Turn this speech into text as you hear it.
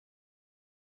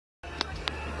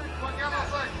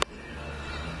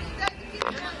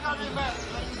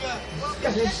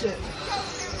Good shit.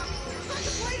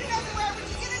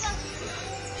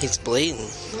 He's bleeding.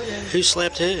 Who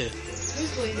slapped who?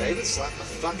 Who's bleeding? David slapped the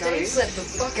fuck out of him. Dave slapped the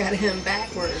fuck out of him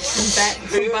backwards.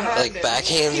 From behind Like him.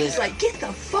 backhanded? He was like, get the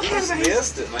fuck out of He here.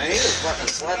 missed it, man. He just fucking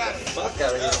slapped the fuck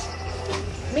out of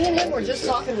him. Me and him were just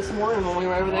talking this morning when we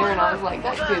were over there, and I was like,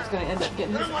 that kid's going to end up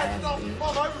getting his ass beat.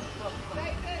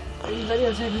 Are you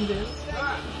videotaping, dude?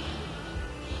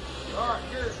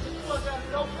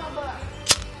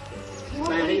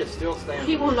 Man, he is still standing.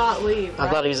 He will not leave. I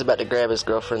thought he was about to grab his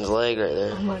girlfriend's leg right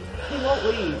there. Oh my God. He won't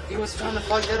leave. He was trying to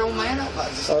fuck that old man up.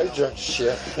 Oh, he drunk as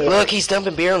shit. Look, he's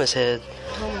dumping beer on his head.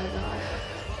 Oh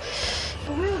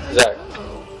my God. Zach.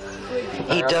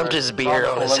 He dumped his beer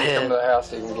on his Let me come head. to the house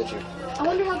so he can get you. I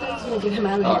wonder how Dave's going to get him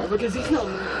out of here, because he's not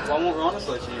moving. Why won't Ronus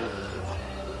let you in?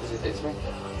 Does he hate me?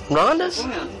 Rhonda's?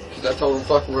 Because I told him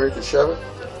fucking where he could shove it.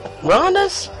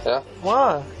 Rhonda's? Yeah.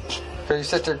 Why? Because he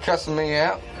sat there cussing me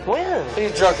out. When?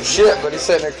 He's drunk as shit, but he's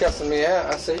sitting there cussing me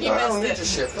out. I said, You I don't missed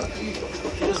need your shit. Fuck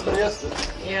you. Just missed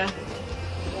it. Yeah.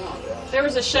 There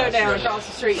was a showdown across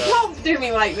the street. Don't do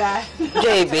me like that.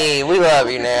 JB, we love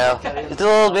you now. It's a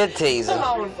little bit teasing.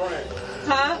 Come on.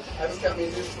 Huh? I just got me a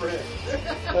new friend.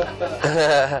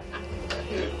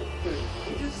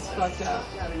 This is fucked up.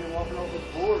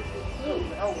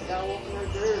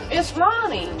 It's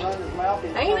Ronnie.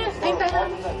 Ain't it? Ain't that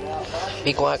Ronnie?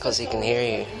 Be quiet because he can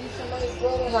hear you.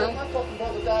 Huh?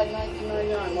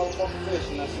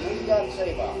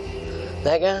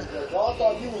 That guy? I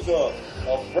thought you was a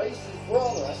racist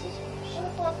brother. I said, shut the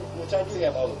fuck up. Which I do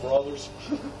have other brothers.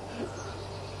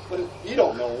 But you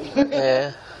don't know him.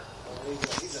 Yeah.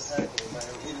 He's a hacker, man.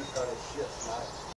 He just got his shit smacked.